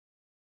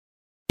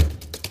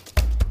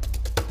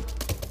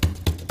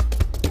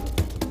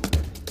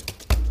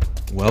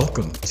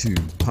Welcome to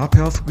Pop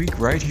Health Week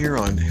right here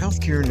on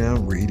Healthcare Now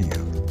Radio.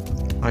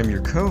 I'm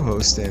your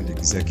co-host and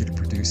executive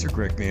producer,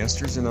 Greg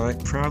Masters, and I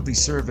proudly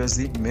serve as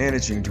the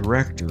Managing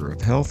Director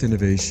of Health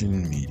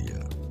Innovation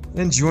Media.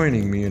 And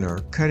joining me in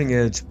our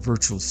cutting-edge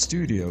virtual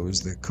studio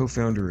is the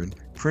co-founder and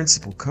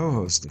principal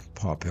co-host of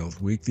Pop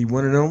Health Week, the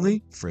one and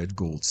only Fred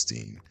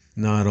Goldstein.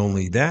 Not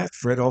only that,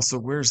 Fred also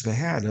wears the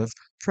hat of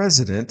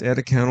President at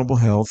Accountable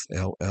Health,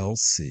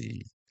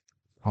 LLC.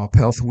 Pop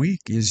Health Week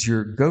is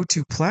your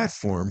go-to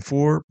platform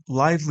for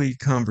lively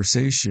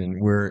conversation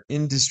where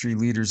industry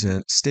leaders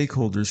and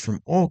stakeholders from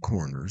all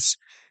corners,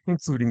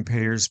 including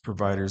payers,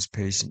 providers,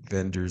 patient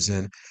vendors,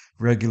 and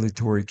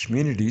regulatory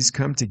communities,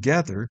 come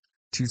together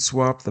to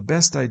swap the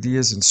best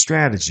ideas and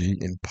strategy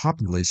in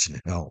population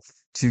health.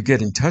 To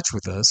get in touch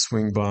with us,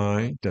 swing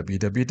by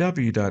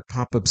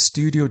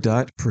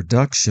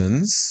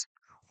www.popupstudio.productions,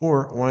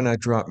 or why not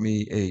drop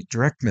me a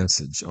direct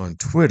message on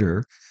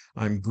Twitter.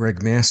 I'm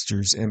Greg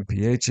Masters,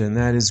 MPH, and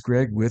that is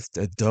Greg with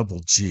a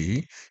double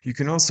G. You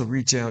can also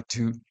reach out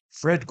to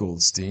Fred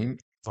Goldstein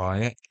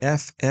via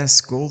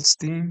FS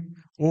Goldstein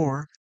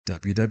or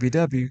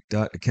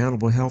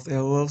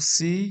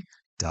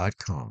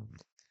www.accountablehealthllc.com.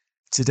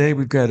 Today,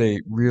 we've got a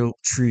real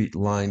treat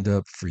lined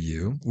up for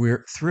you.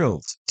 We're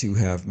thrilled to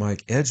have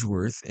Mike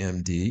Edgeworth,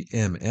 MD,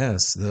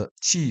 MS, the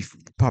Chief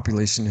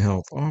Population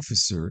Health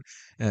Officer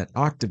at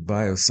Octave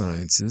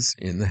Biosciences,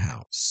 in the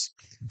house.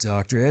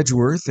 Dr.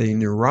 Edgeworth, a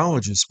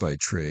neurologist by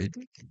trade,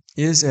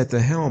 is at the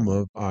helm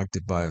of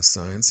Octave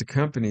Bioscience, a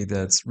company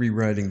that's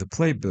rewriting the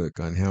playbook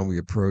on how we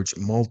approach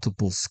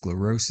multiple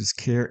sclerosis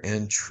care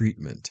and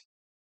treatment.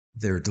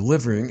 They're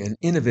delivering an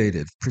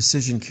innovative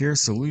precision care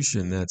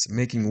solution that's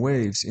making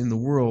waves in the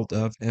world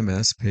of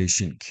MS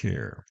patient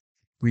care.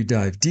 We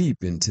dive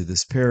deep into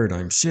this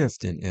paradigm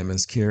shift in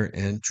MS care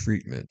and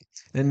treatment.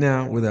 And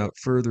now, without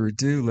further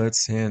ado,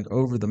 let's hand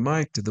over the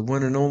mic to the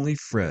one and only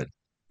Fred.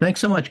 Thanks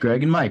so much,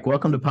 Greg. And Mike,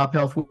 welcome to Pop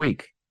Health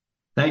Week.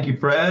 Thank you,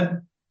 Fred.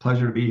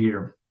 Pleasure to be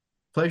here.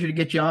 Pleasure to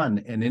get you on.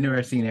 An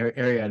interesting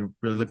area I'm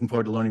really looking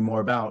forward to learning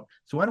more about.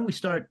 So why don't we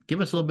start? Give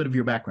us a little bit of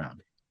your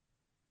background.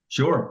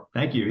 Sure.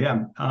 Thank you.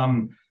 Yeah.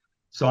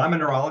 So I'm a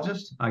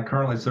neurologist. I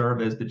currently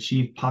serve as the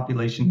Chief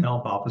Population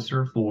Health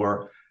Officer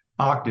for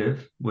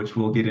Octave, which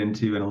we'll get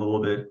into in a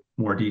little bit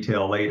more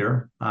detail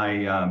later.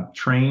 I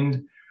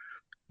trained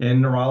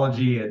in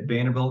neurology at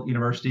Vanderbilt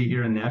University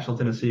here in Nashville,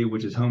 Tennessee,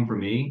 which is home for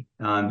me.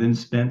 Then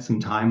spent some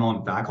time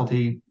on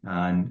faculty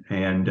and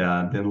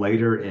then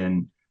later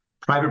in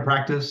private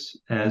practice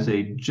as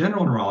a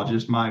general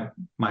neurologist. My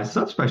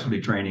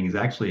subspecialty training is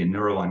actually in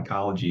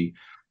neuro-oncology.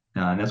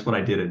 And that's what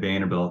I did at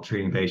Vanderbilt,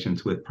 treating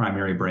patients with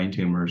primary brain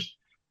tumors.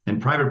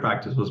 And private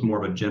practice was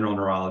more of a general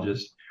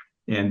neurologist.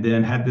 And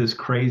then had this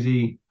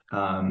crazy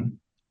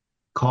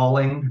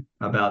calling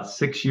about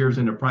 6 years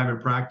into private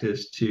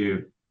practice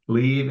to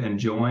leave and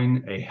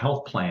join a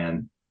health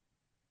plan.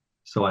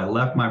 So I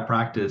left my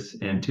practice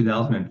in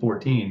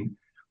 2014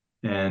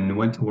 and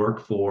went to work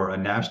for a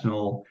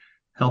national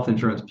health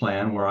insurance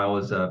plan where I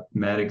was a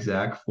med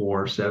exec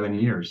for 7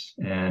 years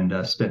and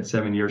spent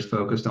 7 years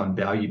focused on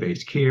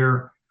value-based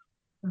care,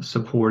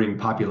 supporting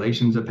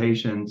populations of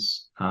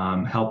patients,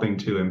 helping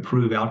to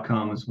improve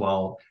outcomes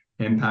while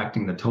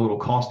impacting the total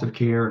cost of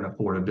care and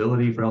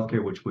affordability for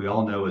healthcare, which we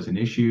all know is an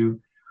issue.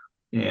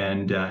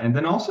 And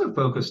then also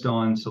focused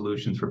on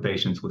solutions for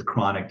patients with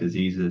chronic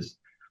diseases.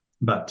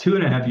 About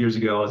 2.5 years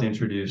ago, I was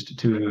introduced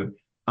to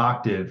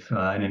Octave,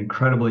 an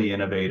incredibly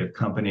innovative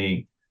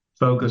company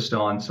focused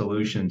on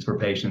solutions for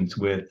patients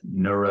with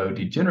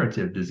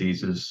neurodegenerative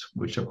diseases,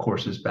 which of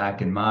course is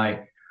back in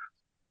my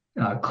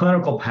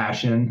clinical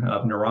passion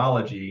of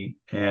neurology,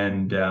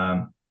 and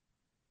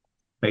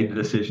made the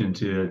decision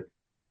to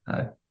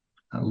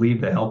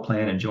leave the health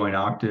plan and join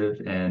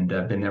Octave, and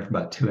I've been there for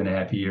about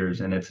 2.5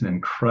 years, and it's an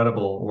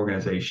incredible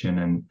organization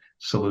and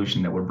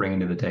solution that we're bringing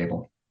to the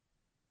table.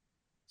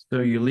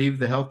 So you leave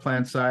the health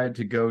plan side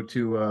to go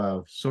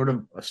to sort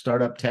of a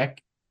startup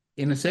tech,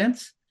 in a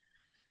sense?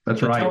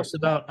 That's so right. Tell us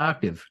about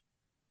Octave.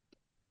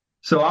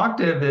 So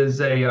Octave is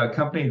a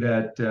company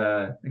that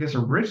I guess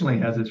originally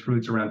has its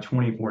roots around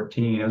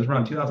 2014. It was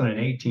around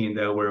 2018,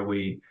 though, where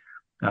we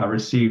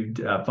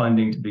received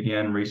funding to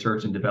begin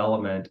research and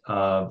development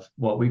of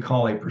what we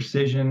call a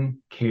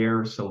precision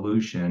care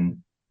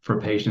solution for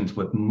patients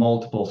with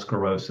multiple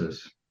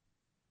sclerosis.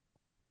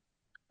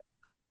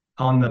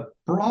 On the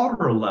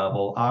broader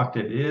level,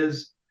 Octave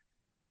is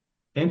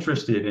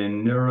interested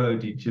in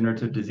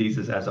neurodegenerative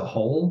diseases as a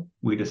whole.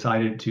 We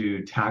decided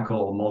to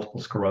tackle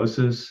multiple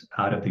sclerosis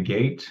out of the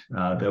gate,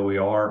 though we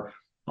are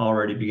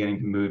already beginning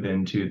to move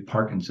into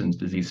Parkinson's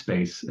disease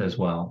space as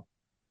well.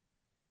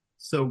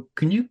 So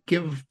can you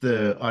give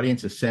the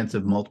audience a sense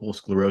of multiple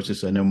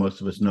sclerosis? I know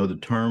most of us know the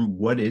term.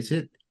 What is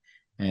it,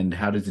 and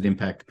how does it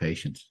impact the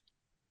patients?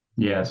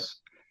 Yes.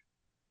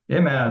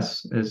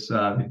 MS is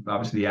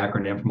obviously the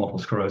acronym for multiple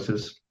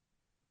sclerosis.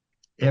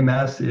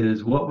 MS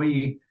is what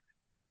we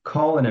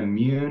call an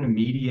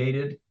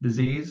immune-mediated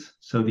disease.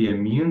 So the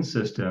immune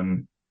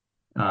system,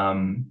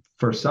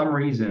 for some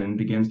reason,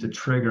 begins to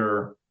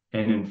trigger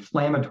an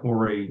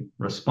inflammatory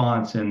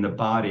response in the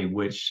body,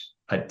 which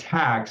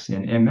attacks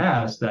in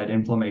MS, that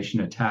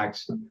inflammation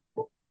attacks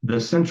the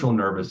central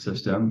nervous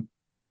system,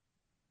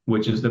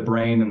 which is the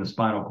brain and the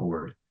spinal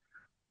cord.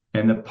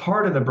 And the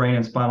part of the brain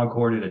and spinal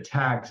cord it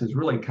attacks is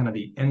really kind of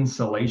the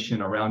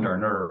insulation around our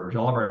nerves.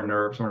 All of our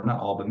nerves, or not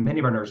all, but many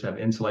of our nerves have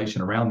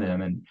insulation around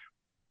them. And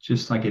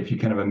just like if you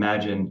kind of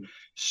imagine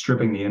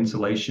stripping the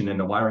insulation and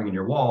the wiring in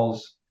your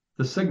walls,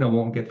 the signal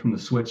won't get from the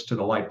switch to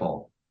the light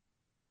bulb.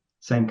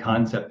 Same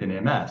concept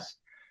in MS.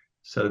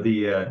 So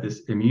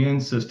this immune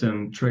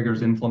system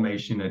triggers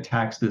inflammation,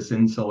 attacks this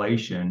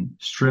insulation,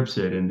 strips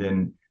it, and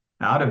then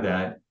out of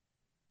that,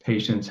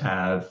 patients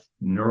have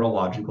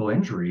neurological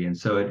injury. And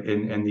so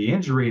and the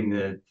injury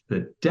and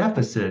the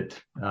deficit,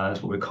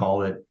 is what we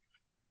call it,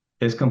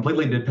 is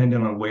completely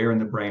dependent on where in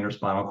the brain or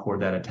spinal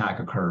cord that attack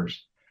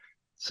occurs.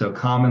 So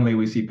commonly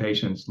we see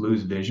patients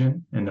lose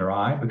vision in their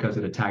eye because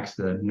it attacks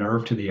the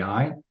nerve to the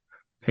eye.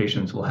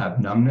 Patients will have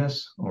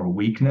numbness or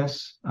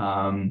weakness.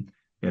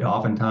 It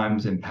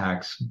oftentimes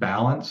impacts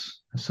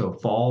balance. So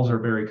falls are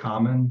very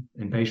common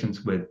in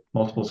patients with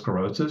multiple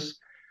sclerosis.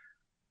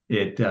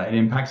 It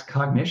impacts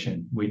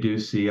cognition. We do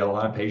see a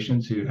lot of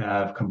patients who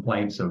have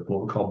complaints of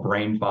what we call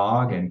brain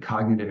fog and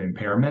cognitive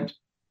impairment.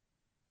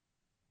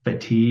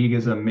 Fatigue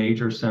is a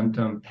major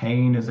symptom.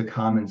 Pain is a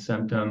common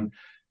symptom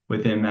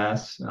with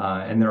MS.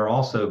 And there are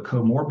also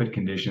comorbid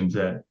conditions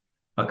that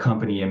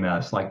accompany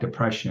MS, like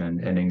depression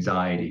and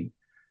anxiety.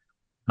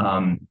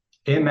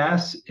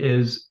 MS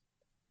is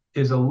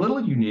a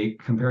little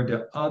unique compared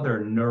to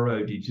other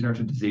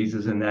neurodegenerative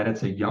diseases in that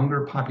it's a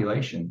younger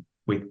population.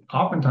 We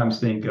oftentimes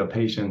think of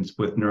patients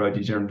with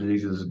neurodegenerative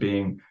diseases as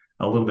being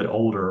a little bit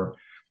older,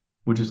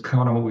 which is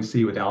kind of what we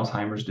see with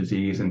Alzheimer's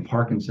disease and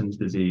Parkinson's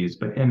disease.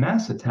 But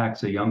MS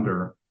attacks a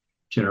younger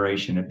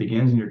generation. It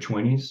begins in your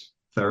 20s,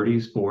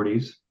 30s,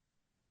 40s.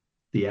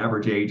 The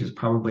average age is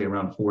probably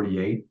around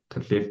 48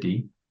 to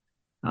 50.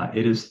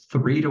 It is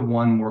 3 to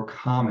 1 more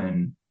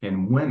common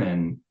in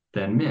women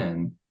than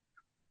men.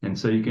 And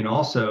so you can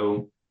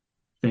also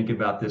think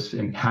about this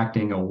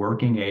impacting a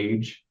working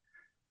age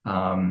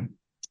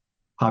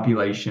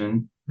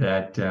population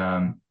that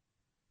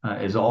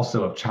is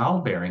also of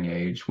childbearing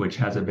age, which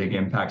has a big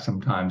impact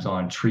sometimes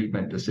on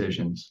treatment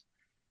decisions.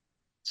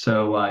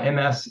 So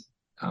MS,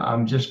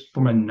 just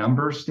from a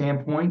number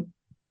standpoint,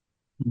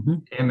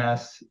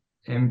 MS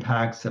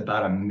impacts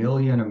about 1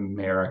 million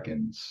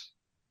Americans,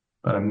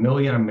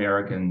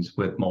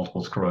 with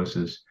multiple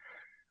sclerosis.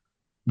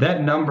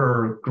 That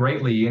number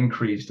greatly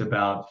increased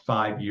about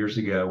 5 years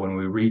ago when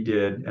we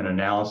redid an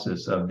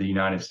analysis of the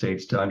United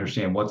States to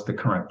understand what's the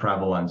current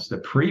prevalence. The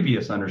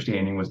previous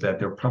understanding was that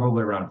there were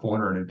probably around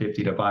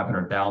 450 to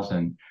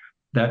 500,000.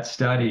 That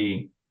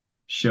study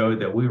showed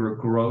that we were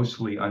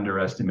grossly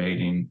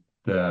underestimating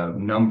the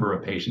number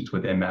of patients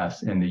with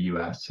MS in the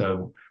US.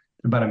 So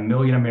about 1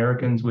 million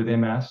Americans with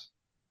MS.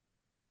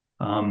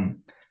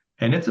 And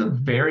it's a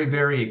very,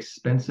 very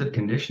expensive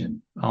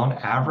condition. On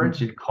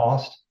average, it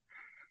costs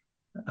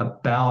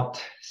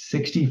about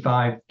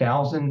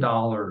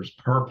 $65,000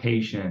 per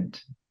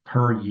patient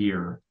per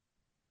year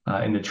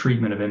in the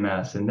treatment of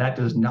MS. And that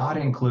does not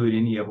include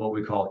any of what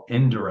we call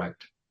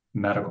indirect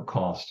medical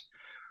cost,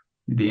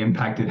 the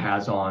impact it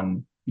has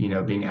on,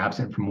 being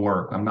absent from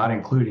work. I'm not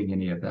including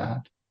any of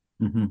that.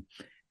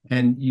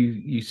 And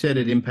you said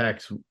it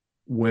impacts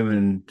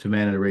women to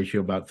man at a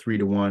ratio about 3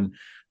 to 1.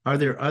 Are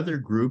there other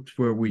groups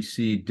where we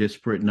see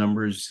disparate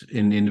numbers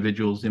in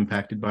individuals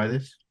impacted by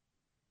this?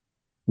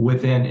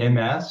 Within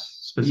MS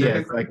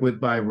specifically? Yes, like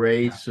by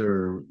race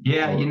or...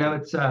 Yeah,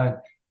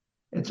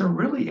 it's a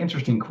really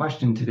interesting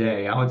question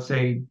today. I would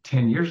say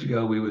 10 years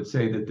ago, we would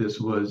say that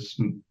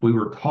we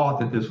were taught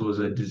that this was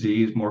a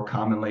disease more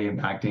commonly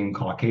impacting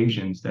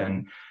Caucasians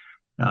than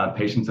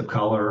patients of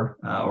color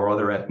or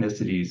other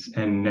ethnicities.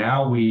 And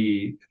now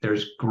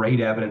there's great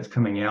evidence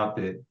coming out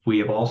that we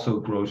have also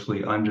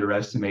grossly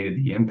underestimated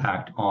the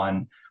impact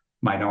on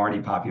minority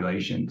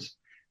populations.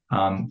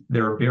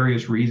 There are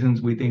various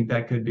reasons we think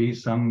that could be.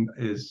 Some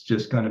is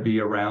just going to be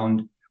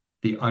around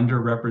the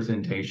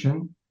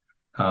underrepresentation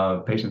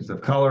of patients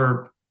of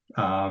color,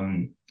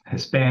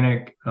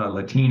 Hispanic,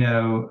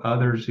 Latino,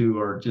 others who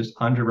are just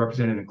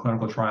underrepresented in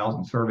clinical trials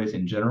and surveys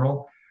in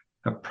general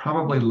have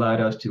probably led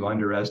us to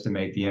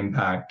underestimate the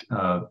impact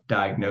of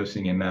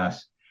diagnosing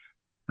MS.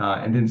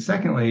 And then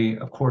secondly,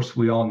 of course,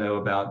 we all know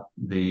about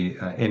the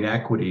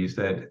inequities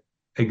that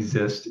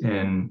exist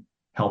in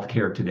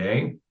healthcare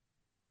today.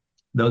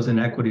 Those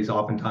inequities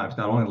oftentimes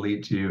not only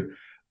lead to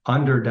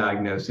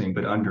underdiagnosing,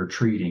 but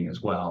undertreating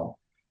as well.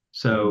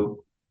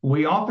 So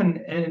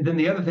and then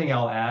the other thing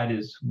I'll add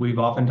is we've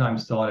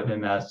oftentimes thought of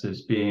MS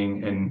as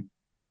being in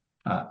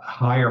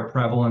higher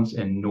prevalence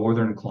in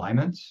northern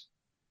climates,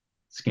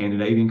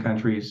 Scandinavian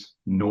countries,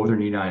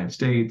 northern United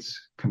States,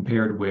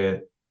 compared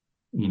with,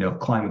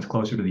 climates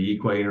closer to the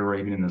equator or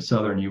even in the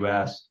southern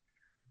US.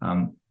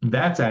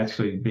 That's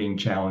actually being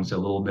challenged a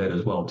little bit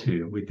as well,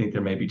 too. We think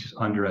there may be just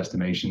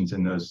underestimations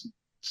in those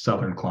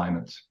southern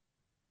climates.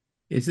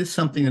 Is this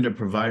something that a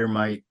provider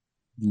might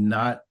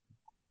not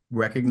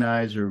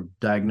recognize or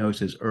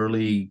diagnose as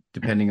early,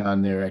 depending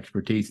on their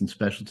expertise and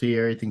specialty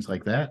area, things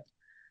like that?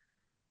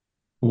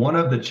 One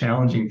of the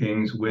challenging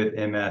things with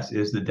MS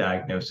is the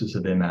diagnosis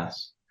of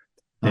MS.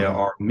 There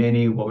are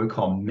many what we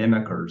call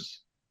mimickers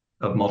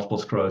of multiple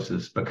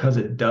sclerosis because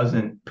it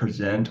doesn't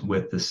present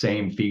with the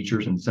same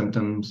features and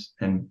symptoms.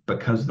 And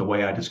because the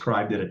way I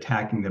described it,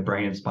 attacking the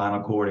brain and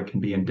spinal cord, it can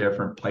be in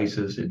different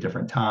places at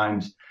different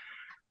times.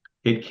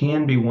 It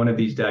can be one of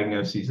these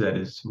diagnoses that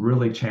is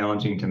really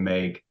challenging to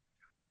make.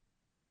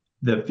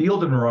 The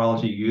field of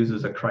neurology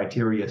uses a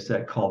criteria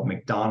set called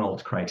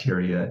McDonald's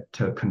criteria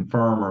to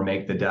confirm or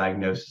make the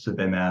diagnosis of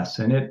MS.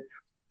 And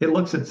it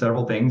looks at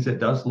several things. It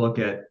does look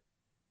at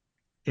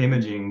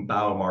imaging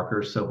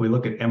biomarkers. So if we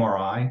look at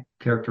MRI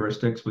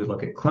characteristics, we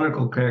look at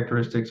clinical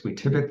characteristics, we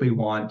typically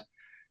want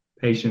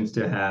patients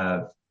to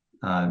have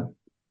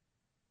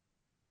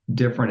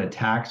different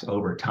attacks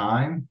over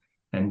time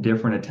and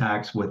different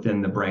attacks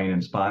within the brain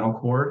and spinal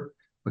cord.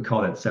 We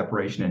call that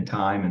separation in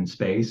time and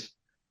space.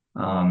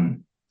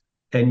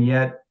 And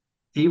yet,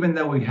 even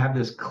though we have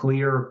this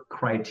clear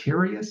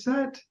criteria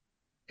set,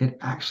 it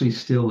actually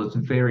still is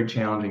very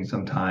challenging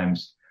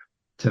sometimes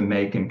to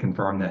make and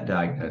confirm that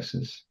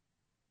diagnosis,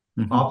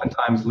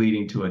 oftentimes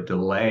leading to a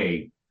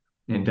delay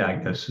in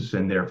diagnosis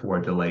and therefore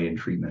a delay in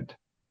treatment.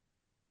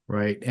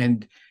 Right.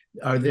 And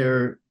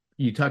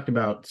you talked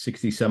about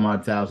 60 some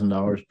odd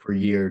 $1,000 per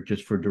year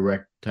just for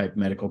direct type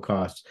medical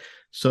costs.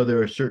 So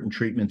there are certain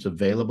treatments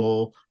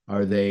available.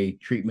 Are they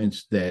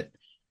treatments that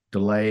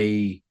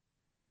delay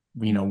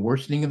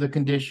worsening of the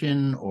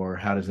condition, or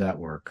how does that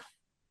work?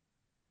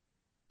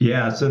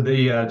 Yeah, so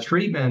the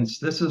treatments,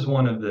 this is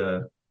one of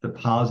the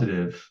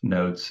positive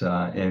notes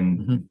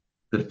in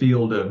the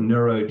field of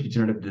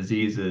neurodegenerative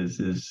diseases,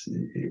 is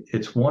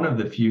it's one of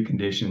the few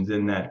conditions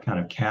in that kind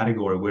of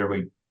category where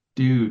we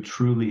do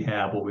truly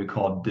have what we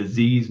call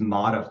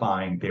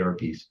disease-modifying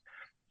therapies,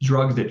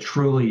 drugs that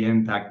truly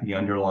impact the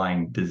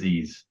underlying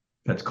disease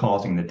that's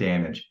causing the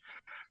damage.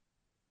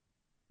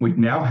 We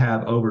now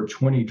have over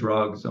 20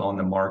 drugs on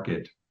the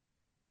market.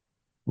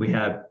 We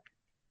have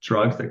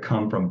drugs that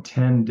come from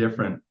 10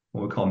 different,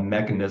 what we call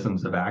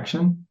mechanisms of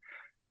action.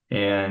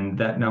 And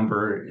that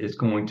number is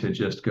going to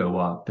just go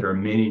up. There are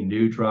many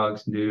new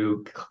drugs,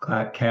 new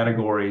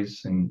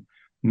categories and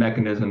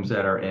mechanisms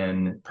that are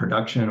in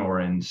production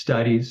or in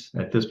studies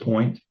at this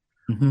point.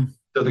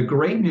 So the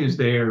great news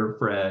there,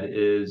 Fred,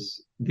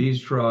 is these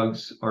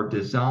drugs are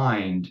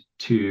designed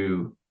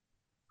to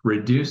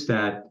reduce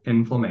that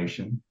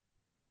inflammation,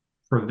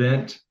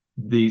 prevent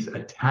these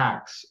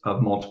attacks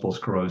of multiple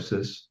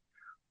sclerosis,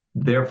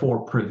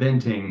 therefore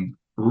preventing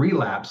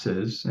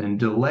relapses and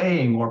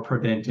delaying or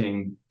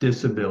preventing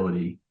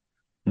disability.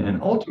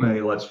 And ultimately,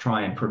 let's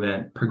try and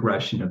prevent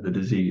progression of the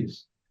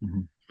disease.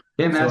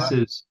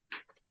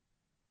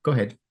 Go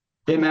ahead.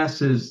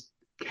 MS is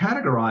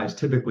categorized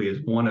typically as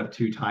one of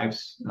two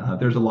types.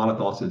 There's a lot of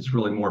thoughts it's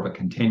really more of a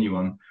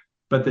continuum,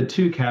 but the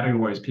two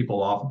categories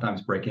people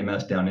oftentimes break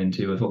MS down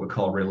into is what we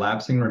call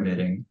relapsing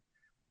remitting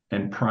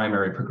and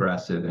primary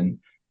progressive. And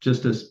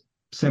just to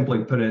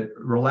simply put it,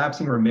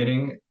 relapsing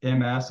remitting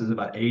MS is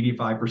about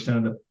 85%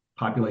 of the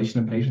population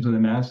of patients with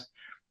MS.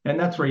 And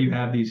that's where you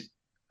have these,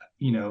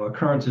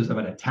 occurrences of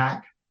an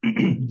attack.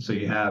 So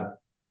you have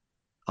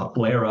a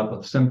flare up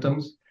of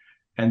symptoms,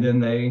 and then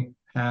they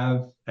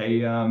have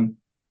a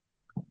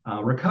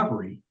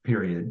recovery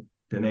period.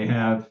 Then they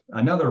have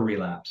another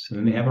relapse, and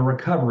then they have a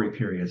recovery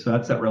period. So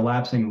that's that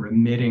relapsing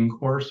remitting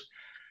course,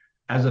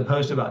 as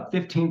opposed to about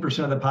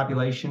 15% of the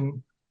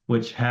population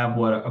which have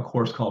what a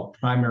course called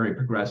primary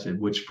progressive,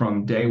 which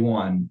from day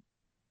one,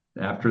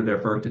 after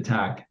their first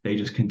attack, they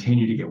just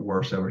continue to get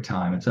worse over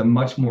time. It's a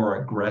much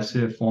more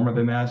aggressive form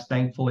of MS.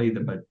 Thankfully,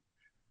 the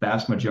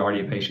vast majority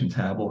of patients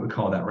have what we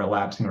call that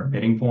relapsing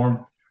remitting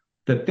form.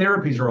 The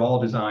therapies are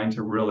all designed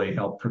to really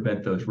help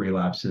prevent those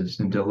relapses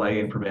and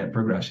delay and prevent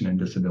progression and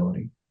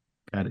disability.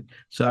 Got it.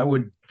 So I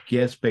would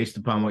guess, based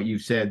upon what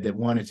you've said, that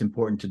one, it's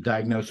important to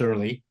diagnose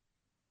early,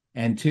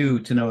 and two,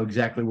 to know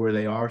exactly where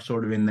they are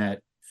sort of in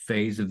that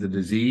phase of the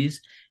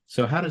disease.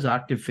 So how does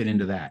Octave fit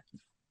into that?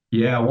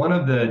 Yeah, one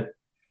of the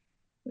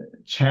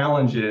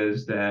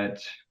challenges that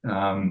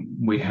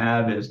we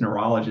have as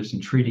neurologists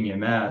in treating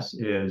MS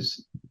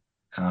is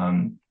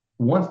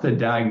once the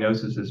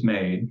diagnosis is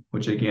made,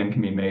 which again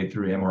can be made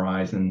through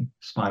MRIs and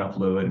spinal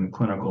fluid and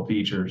clinical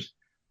features,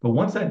 but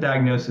once that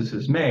diagnosis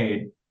is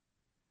made,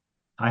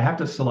 I have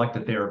to select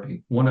a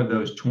therapy, one of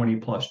those 20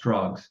 plus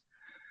drugs.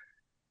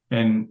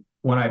 And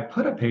when I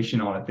put a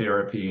patient on a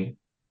therapy,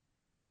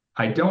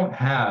 I don't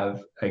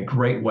have a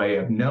great way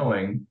of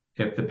knowing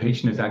if the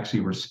patient is actually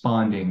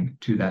responding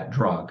to that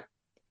drug.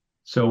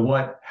 So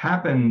what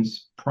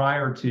happens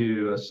prior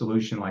to a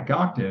solution like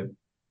Octave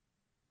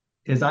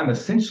is I'm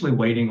essentially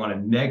waiting on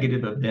a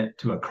negative event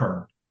to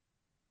occur.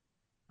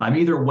 I'm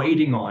either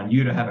waiting on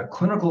you to have a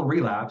clinical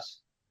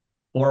relapse,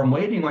 or I'm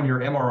waiting on your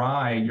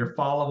MRI, your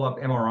follow-up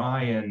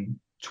MRI in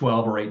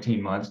 12 or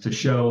 18 months to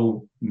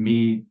show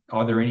me,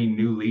 are there any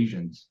new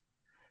lesions?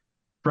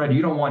 Fred,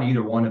 you don't want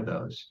either one of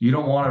those. You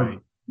don't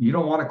want you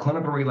don't want a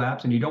clinical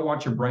relapse, and you don't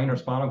want your brain or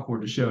spinal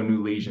cord to show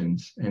new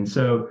lesions. And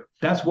so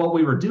that's what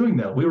we were doing,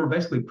 though. We were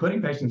basically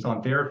putting patients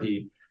on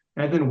therapy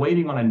and then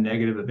waiting on a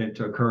negative event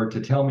to occur to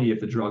tell me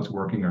if the drug's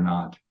working or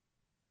not.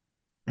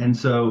 And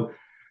so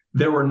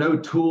there were no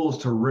tools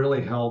to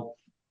really help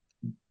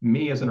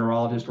me as a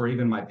neurologist or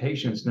even my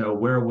patients know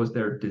where was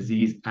their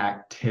disease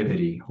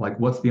activity, like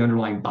what's the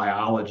underlying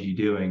biology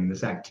doing,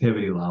 this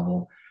activity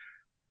level.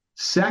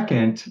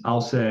 Second,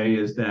 I'll say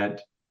is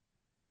that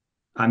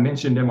I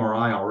mentioned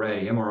MRI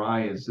already.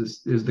 MRI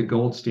is the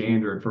gold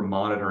standard for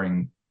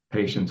monitoring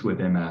patients with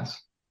MS.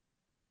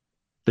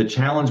 The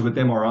challenge with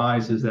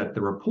MRIs is that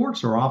the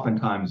reports are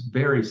oftentimes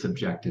very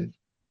subjective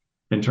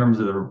in terms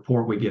of the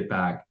report we get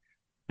back.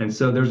 And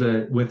so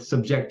with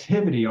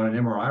subjectivity on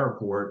an MRI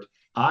report,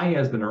 I,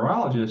 as the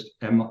neurologist,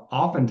 am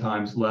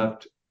oftentimes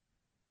left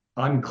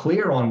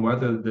unclear on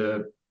whether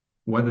the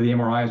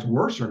MRI is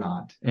worse or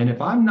not. And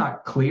if I'm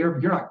not clear,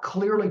 you're not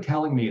clearly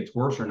telling me it's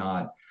worse or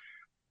not,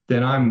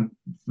 then I'm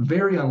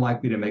very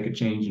unlikely to make a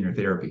change in your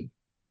therapy,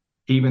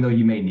 even though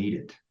you may need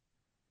it.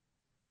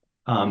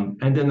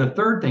 And then the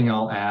third thing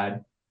I'll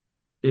add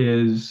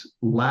is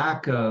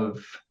lack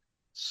of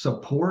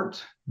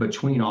support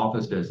between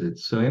office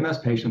visits. So MS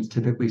patients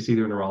typically see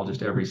their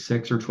neurologist every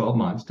 6 or 12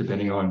 months,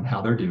 depending on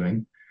how they're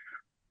doing.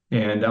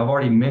 And I've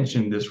already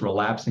mentioned this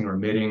relapsing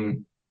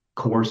remitting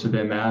course of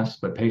MS,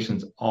 but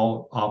patients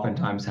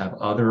oftentimes have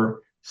other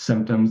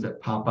symptoms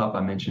that pop up.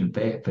 I mentioned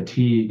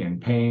fatigue and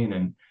pain,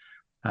 and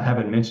I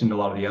haven't mentioned a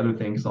lot of the other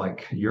things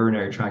like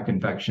urinary tract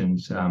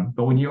infections.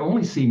 But when you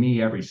only see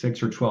me every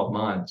 6 or 12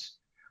 months,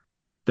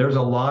 there's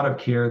a lot of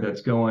care that's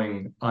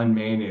going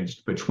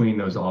unmanaged between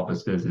those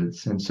office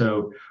visits. And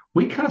so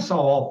we kind of saw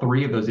all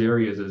three of those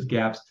areas as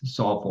gaps to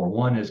solve for.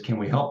 One is, can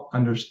we help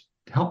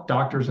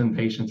doctors and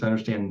patients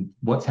understand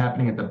what's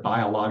happening at the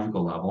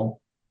biological level?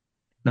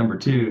 Number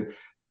two,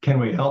 can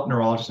we help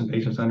neurologists and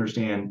patients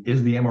understand,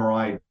 is the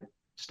MRI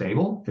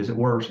stable? Is it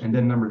worse? And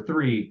then number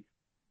three,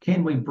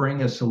 can we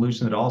bring a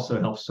solution that also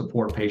helps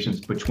support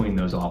patients between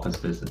those office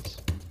visits?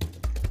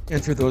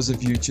 And for those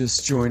of you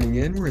just joining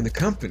in, we're in the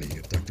company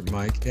of Dr.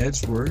 Mike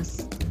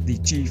Edgeworth, the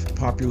Chief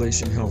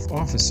Population Health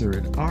Officer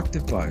at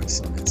Octave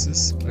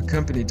Biosciences, a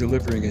company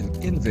delivering an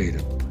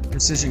innovative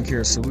precision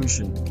care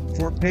solution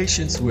for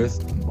patients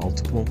with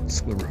multiple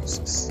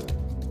sclerosis.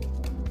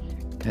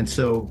 And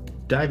so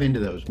dive into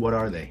those. What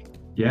are they?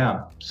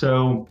 Yeah.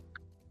 So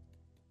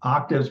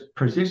Octave's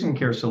precision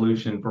care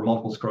solution for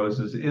multiple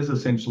sclerosis is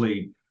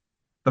essentially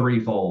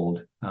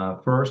threefold.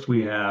 First,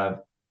 we have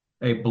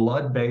a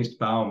blood-based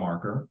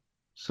biomarker,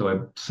 so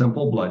a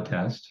simple blood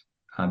test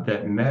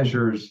that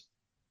measures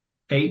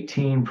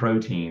 18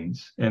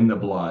 proteins in the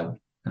blood.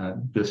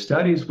 The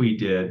studies we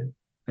did,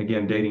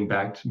 again, dating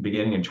back to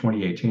beginning in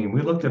 2018,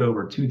 we looked at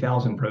over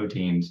 2,000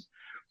 proteins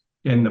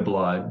in the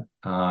blood,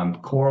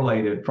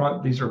 correlated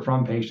from, these are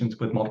from patients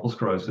with multiple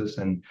sclerosis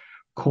and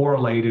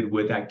correlated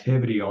with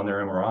activity on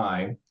their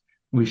MRI.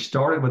 We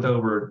started with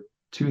over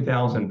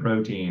 2,000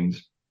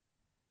 proteins,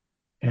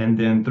 and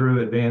then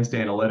through advanced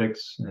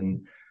analytics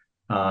and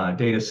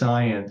data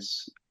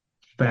science,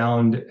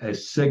 found a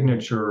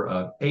signature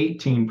of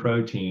 18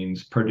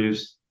 proteins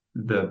produced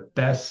the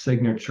best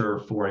signature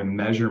for a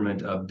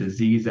measurement of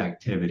disease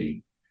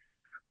activity.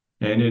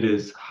 And it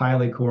is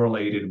highly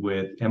correlated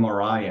with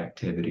MRI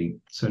activity.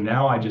 So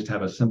now I just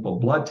have a simple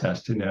blood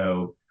test to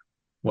know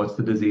what's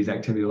the disease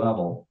activity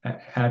level.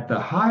 At the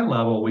high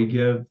level, we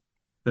give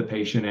the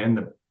patient and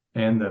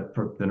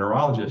the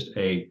neurologist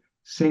a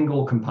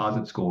single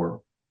composite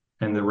score.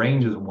 And the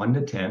range is 1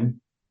 to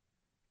 10,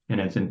 and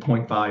it's in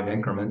 0.5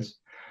 increments.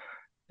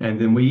 And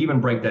then we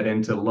even break that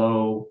into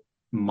low,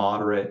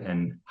 moderate,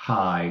 and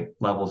high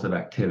levels of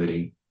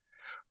activity.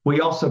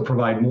 We also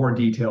provide more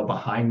detail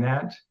behind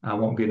that. I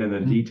won't get into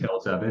the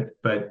details of it,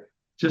 but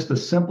just a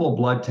simple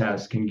blood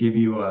test can give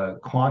you a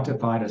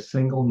quantified, a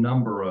single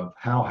number of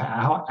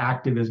how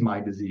active is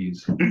my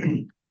disease.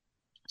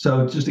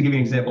 So just to give you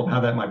an example of how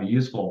that might be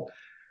useful,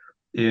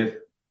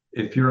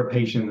 if you're a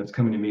patient that's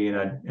coming to me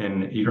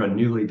and you're a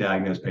newly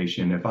diagnosed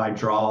patient, if I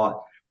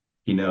draw,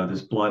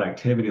 this blood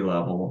activity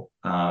level,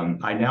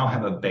 I now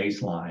have a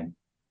baseline.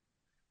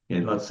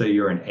 And let's say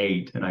you're an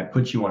 8 and I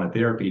put you on a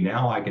therapy.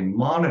 Now I can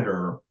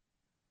monitor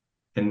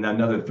in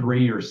another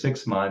 3 or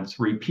 6 months,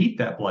 repeat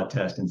that blood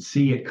test and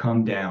see it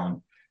come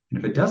down. And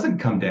if it doesn't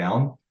come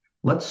down,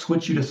 let's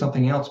switch you to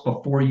something else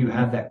before you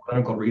have that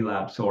clinical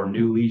relapse or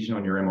new lesion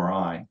on your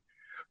MRI.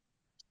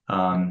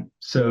 And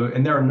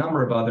there are a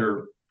number of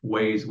other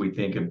ways we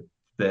think of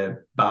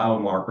the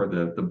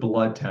biomarker, the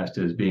blood test,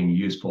 as being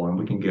useful, and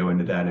we can go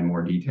into that in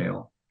more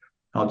detail.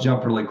 I'll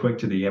jump really quick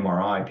to the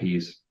MRI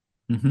piece.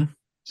 Mm-hmm.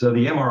 So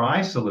the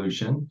MRI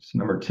solution, so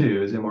number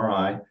 2 is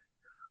MRI,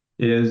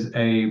 is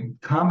a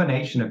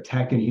combination of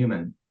tech and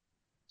human.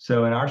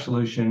 So in our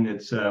solution,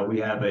 it's we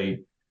have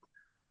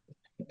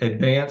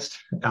advanced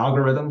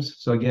algorithms.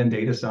 So again,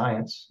 data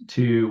science.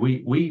 The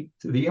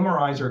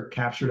MRIs are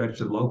captured at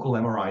the local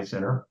MRI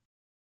center.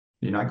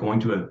 You're not going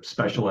to a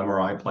special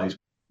MRI place.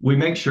 We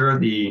make sure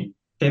the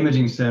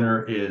imaging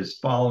center is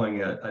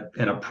following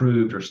an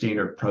approved or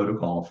standard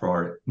protocol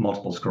for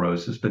multiple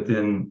sclerosis. But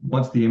then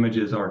once the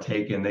images are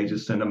taken, they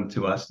just send them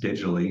to us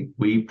digitally.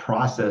 We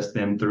process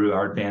them through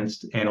our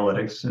advanced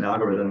analytics and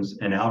algorithms.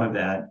 And out of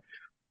that,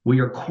 we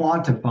are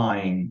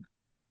quantifying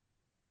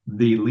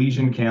the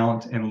lesion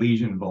count and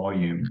lesion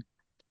volume.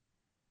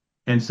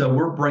 And so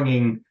we're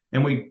bringing,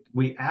 and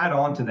we add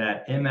on to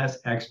that MS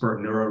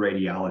expert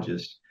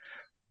neuroradiologist.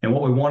 And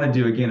what we want to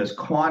do again is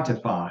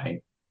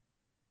quantify,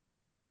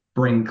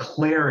 bring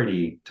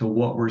clarity to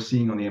what we're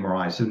seeing on the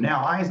MRI. So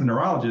now I, as a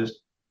neurologist,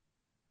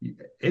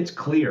 it's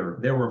clear.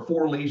 There were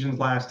 4 lesions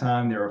last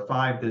time. There were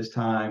 5 this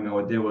time.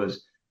 Or there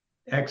was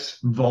X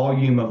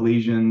volume of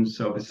lesions.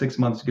 So if it's 6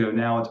 months ago,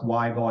 now it's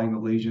Y volume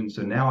of lesions.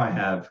 So now I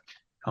have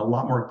a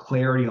lot more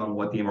clarity on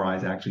what the MRI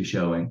is actually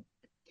showing.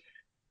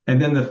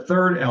 And then the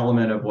third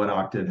element of what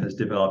Octave has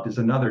developed is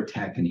another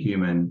tech and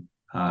human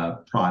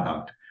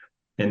product.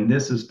 And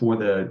this is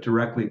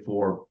directly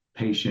for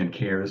patient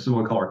care. This is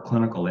what we call our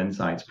clinical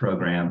insights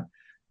program.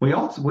 We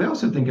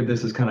also think of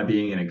this as kind of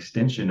being an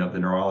extension of the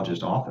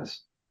neurologist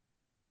office.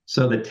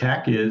 So the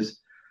tech is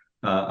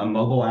a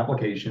mobile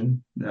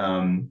application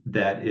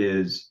that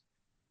is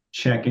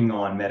checking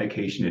on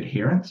medication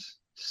adherence,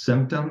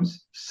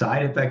 symptoms,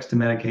 side effects to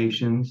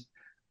medications,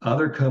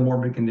 other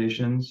comorbid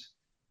conditions.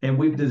 And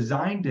we've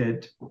designed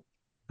it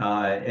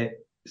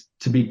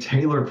to be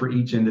tailored for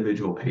each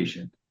individual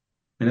patient.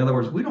 In other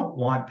words, we don't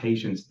want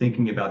patients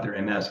thinking about their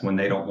MS when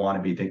they don't want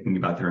to be thinking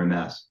about their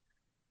MS.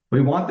 We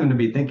want them to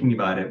be thinking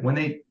about it when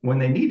they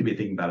need to be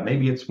thinking about it.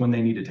 Maybe it's when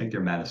they need to take their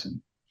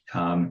medicine.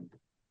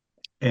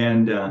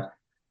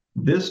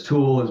 This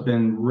tool has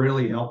been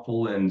really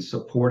helpful in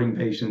supporting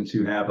patients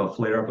who have a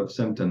flare-up of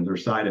symptoms or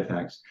side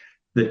effects.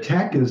 The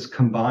tech is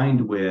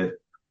combined with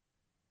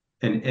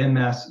an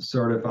MS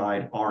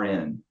certified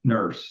RN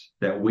nurse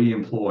that we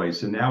employ.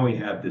 So now we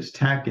have this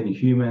tech and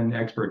human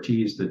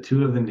expertise, the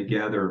two of them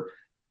together.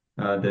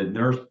 The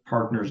nurse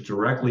partners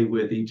directly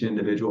with each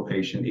individual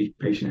patient. Each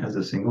patient has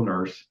a single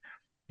nurse.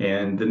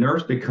 And the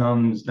nurse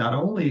becomes not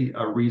only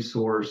a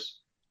resource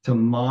to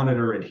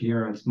monitor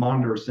adherence,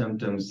 monitor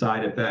symptoms,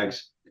 side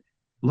effects,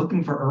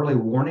 looking for early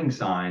warning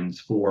signs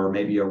for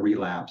maybe a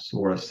relapse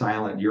or a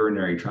silent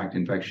urinary tract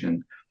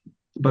infection,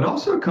 but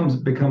also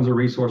becomes a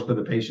resource for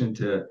the patient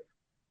to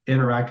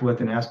interact with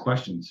and ask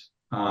questions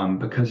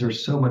because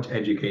there's so much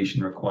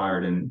education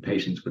required in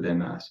patients with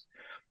MS.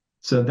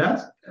 So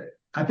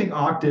I think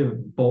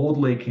Octave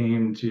boldly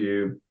came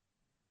to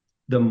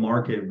the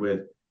market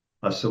with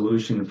a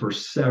solution for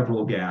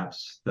several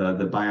gaps,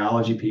 the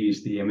biology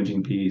piece, the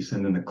imaging piece,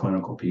 and then the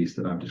clinical piece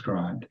that I've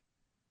described.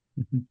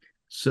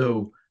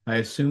 So I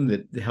assume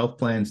that the health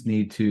plans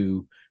need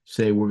to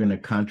say, we're going to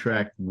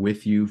contract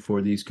with you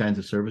for these kinds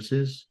of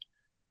services?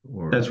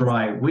 That's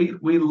right.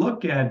 We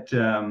look at,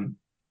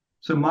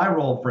 so my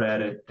role,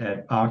 Fred,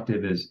 at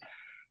Octave is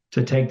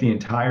to take the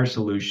entire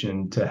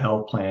solution to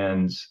health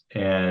plans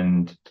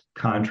and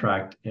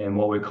contract in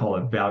what we call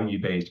a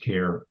value-based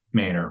care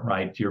manner,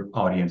 right? Your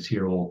audience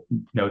here will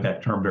know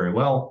that term very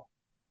well.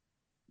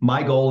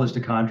 My goal is to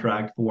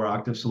contract for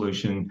Octave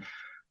solution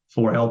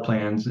for health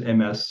plans,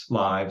 MS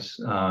lives,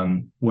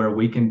 where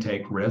we can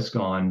take risk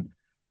on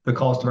the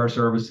cost of our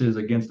services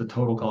against the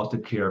total cost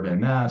of care of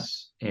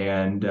MS.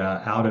 And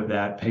out of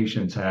that,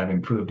 patients have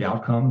improved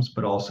outcomes,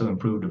 but also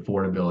improved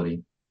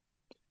affordability.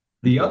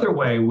 The other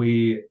way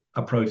we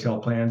approach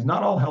health plans,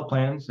 not all health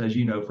plans, as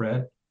you know,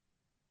 Fred,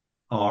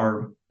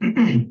 are,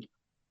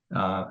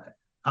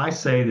 I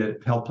say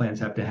that health plans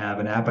have to have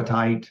an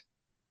appetite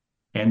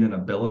and an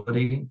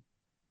ability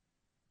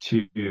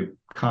to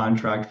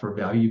contract for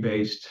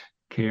value-based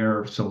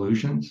care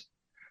solutions.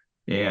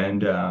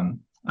 And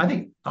I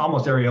think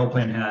almost every health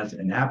plan has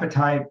an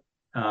appetite,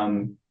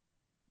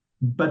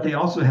 but they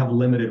also have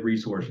limited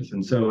resources.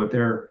 And so if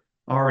they're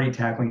already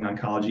tackling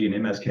oncology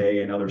and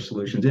MSK and other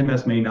solutions,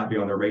 MS may not be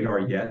on their radar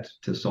yet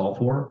to solve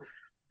for.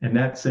 In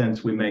that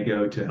sense, we may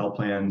go to health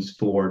plans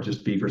for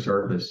just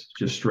fee-for-service,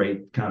 just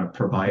straight kind of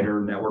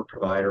provider, network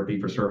provider,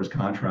 fee-for-service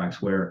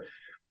contracts where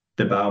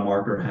the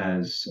biomarker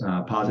has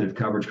positive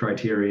coverage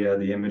criteria,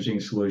 the imaging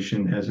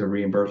solution has a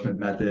reimbursement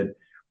method,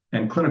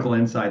 and clinical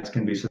insights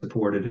can be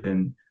supported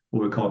in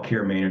what we call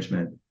care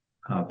management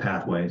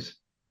pathways.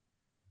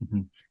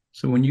 Mm-hmm.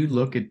 So when you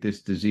look at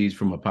this disease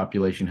from a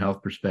population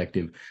health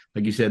perspective,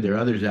 like you said, there are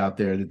others out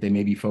there that they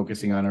may be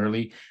focusing on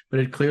early, but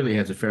it clearly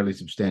has a fairly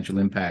substantial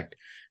impact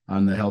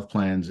on the health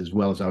plans as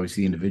well as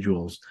obviously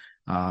individuals.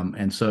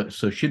 And so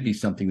should be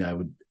something that I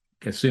would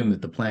assume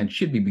that the plan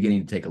should be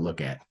beginning to take a look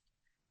at.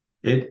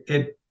 It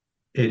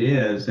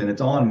is, and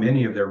it's on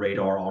many of their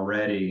radar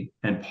already.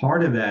 And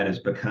part of that is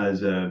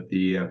because of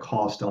the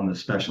cost on the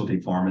specialty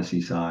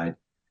pharmacy side.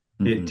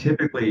 Mm-hmm. It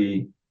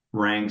typically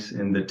ranks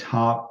in the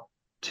top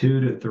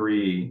 2 to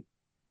 3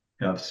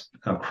 of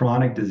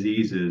chronic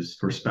diseases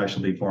for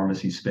specialty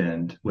pharmacy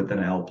spend within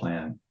a health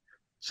plan.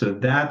 So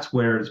that's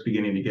where it's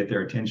beginning to get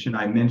their attention.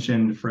 I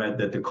mentioned, Fred,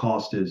 that the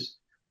cost is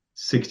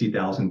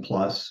 $60,000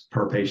 plus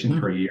per patient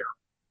per year.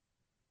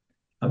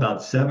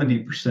 About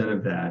 70%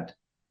 of that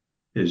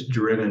is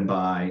driven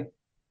by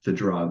the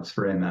drugs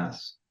for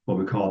MS, what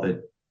we call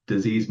the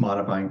disease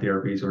modifying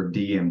therapies, or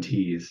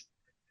DMTs.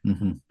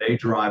 Mm-hmm. They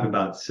drive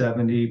about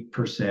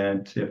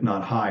 70%, if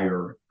not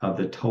higher, of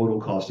the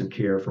total cost of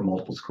care for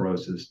multiple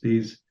sclerosis.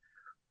 These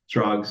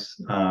drugs,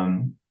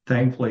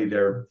 thankfully,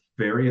 they're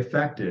very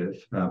effective,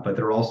 but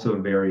they're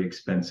also very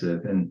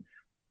expensive. And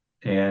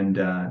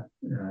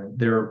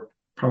there are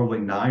probably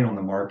 9 on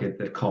the market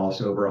that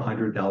cost over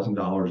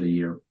 $100,000 a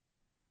year.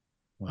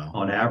 Wow.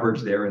 On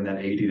average, they're in that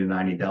 $80,000 to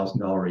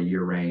 $90,000 a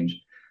year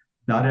range.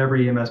 Not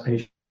every MS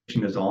patient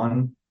is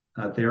on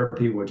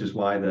therapy, which is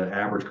why the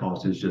average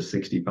cost is just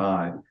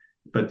 $65,000.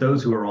 But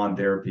those who are on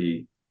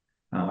therapy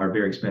are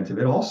very expensive.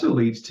 It also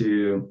leads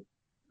to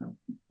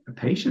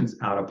patients'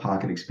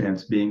 out-of-pocket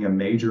expense being a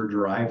major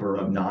driver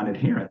of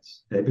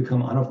non-adherence. They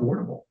become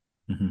unaffordable.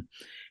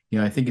 Mm-hmm.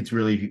 I think it's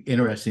really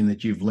interesting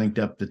that you've linked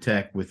up the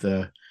tech with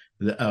a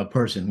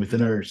person, with a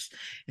nurse,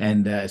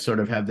 and sort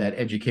of have that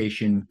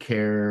education,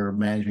 care,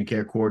 management,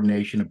 care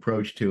coordination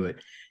approach to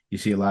it. You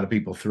see a lot of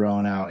people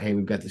throwing out, hey,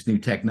 we've got this new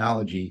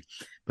technology,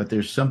 but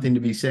there's something to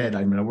be said.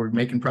 I mean, we're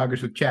making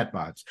progress with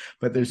chatbots,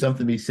 but there's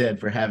something to be said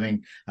for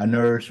having a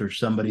nurse or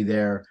somebody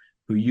there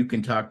who you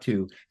can talk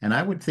to. And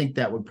I would think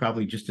that would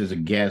probably, just as a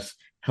guess,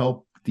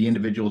 help the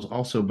individuals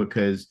also,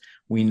 because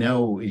we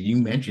know, you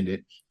mentioned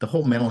it, the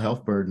whole mental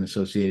health burden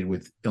associated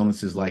with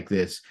illnesses like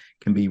this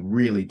can be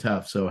really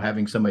tough. So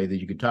having somebody that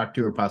you could talk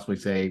to, or possibly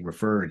say,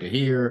 refer to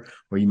here,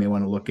 or you may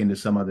want to look into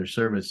some other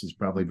service, is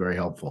probably very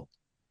helpful.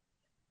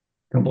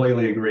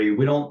 Completely agree.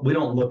 We don't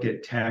look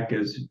at tech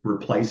as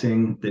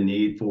replacing the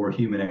need for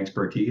human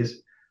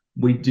expertise.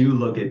 We do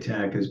look at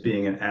tech as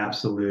being an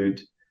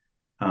absolute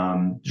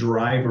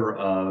driver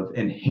of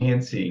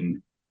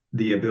enhancing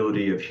the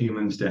ability of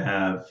humans to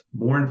have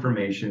more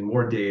information,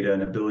 more data,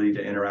 and ability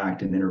to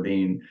interact and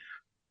intervene.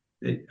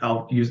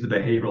 I'll use the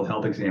behavioral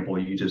health example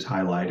you just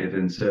highlighted.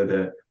 And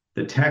so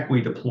the tech we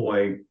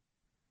deploy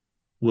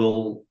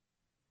will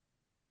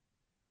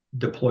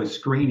deploy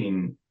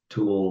screening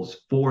tools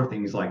for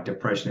things like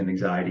depression and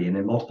anxiety. And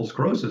in multiple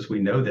sclerosis, we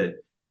know that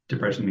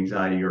depression and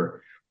anxiety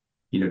are,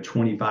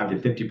 25 to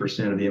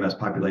 50% of the MS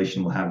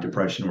population will have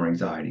depression or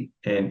anxiety.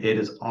 And it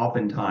is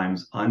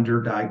oftentimes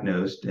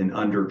underdiagnosed and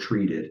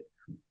undertreated.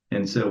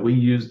 And so we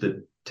use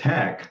the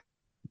tech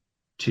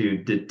to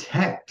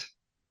detect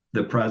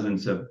the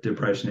presence of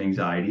depression and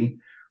anxiety.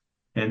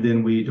 And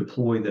then we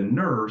deploy the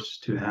nurse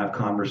to have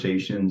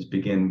conversations,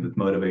 begin with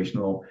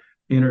motivational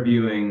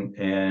interviewing,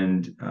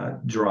 and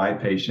drive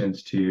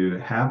patients to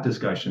have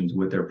discussions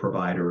with their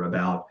provider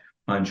about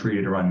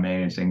untreated or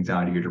unmanaged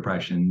anxiety or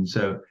depression.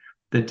 So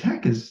the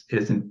tech is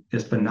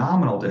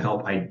phenomenal to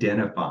help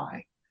identify,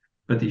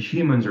 but the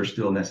humans are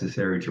still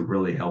necessary to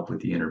really help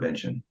with the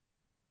intervention.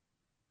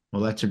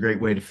 Well, that's a great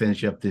way to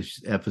finish up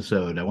this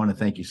episode. I want to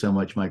thank you so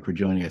much, Mike, for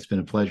joining us. It's been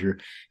a pleasure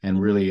and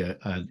really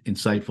an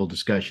insightful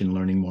discussion,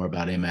 learning more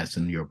about MS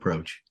and your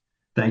approach.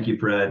 Thank you,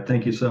 Fred.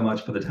 Thank you so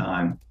much for the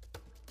time.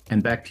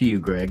 And back to you,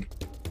 Greg.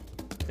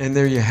 And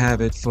there you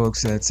have it,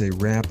 folks. That's a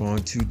wrap on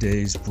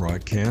today's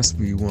broadcast.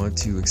 We want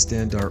to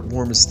extend our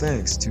warmest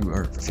thanks to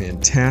our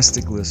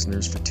fantastic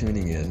listeners for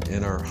tuning in,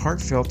 and our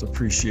heartfelt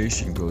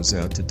appreciation goes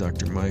out to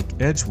Dr. Mike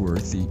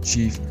Edgeworth, the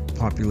Chief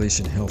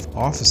Population Health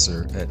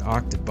Officer at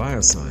Octave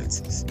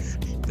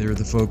Biosciences. They're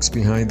the folks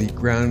behind the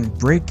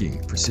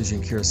groundbreaking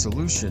precision care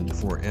solution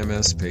for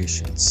MS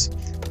patients.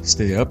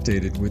 Stay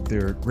updated with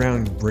their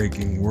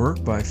groundbreaking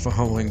work by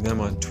following them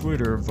on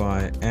Twitter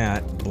via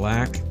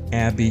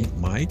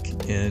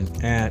 @BlackAbbeyMike and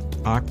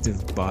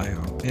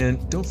 @OctaveBio.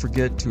 And don't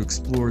forget to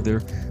explore their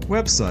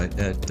website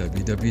at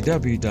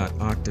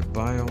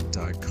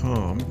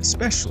www.octavebio.com,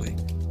 especially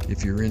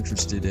if you're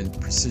interested in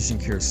precision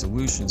care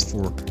solutions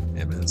for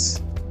MS.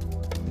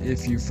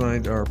 If you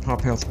find our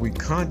Pop Health Week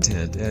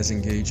content as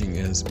engaging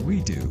as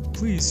we do,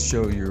 please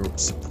show your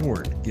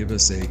support. Give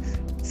us a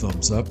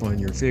thumbs up on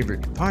your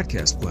favorite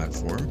podcast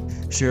platform,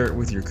 share it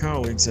with your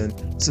colleagues,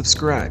 and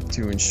subscribe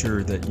to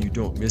ensure that you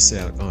don't miss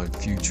out on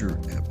future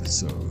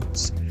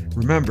episodes.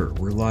 Remember,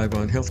 we're live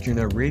on Healthcare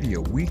Now Radio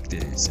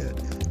weekdays at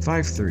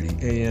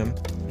 5:30 a.m.,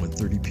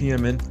 1:30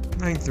 p.m., and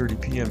 9:30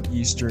 p.m.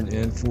 Eastern,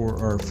 and for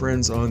our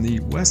friends on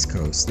the West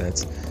Coast,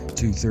 that's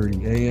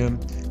 2:30 a.m.,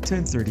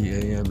 10:30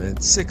 a.m., and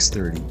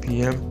 6:30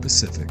 p.m.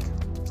 Pacific.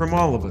 From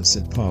all of us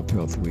at Pop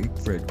Health Week,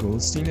 Fred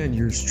Goldstein and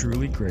yours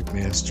truly, Greg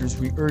Masters,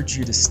 we urge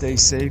you to stay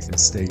safe and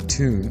stay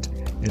tuned.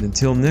 And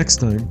until next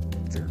time,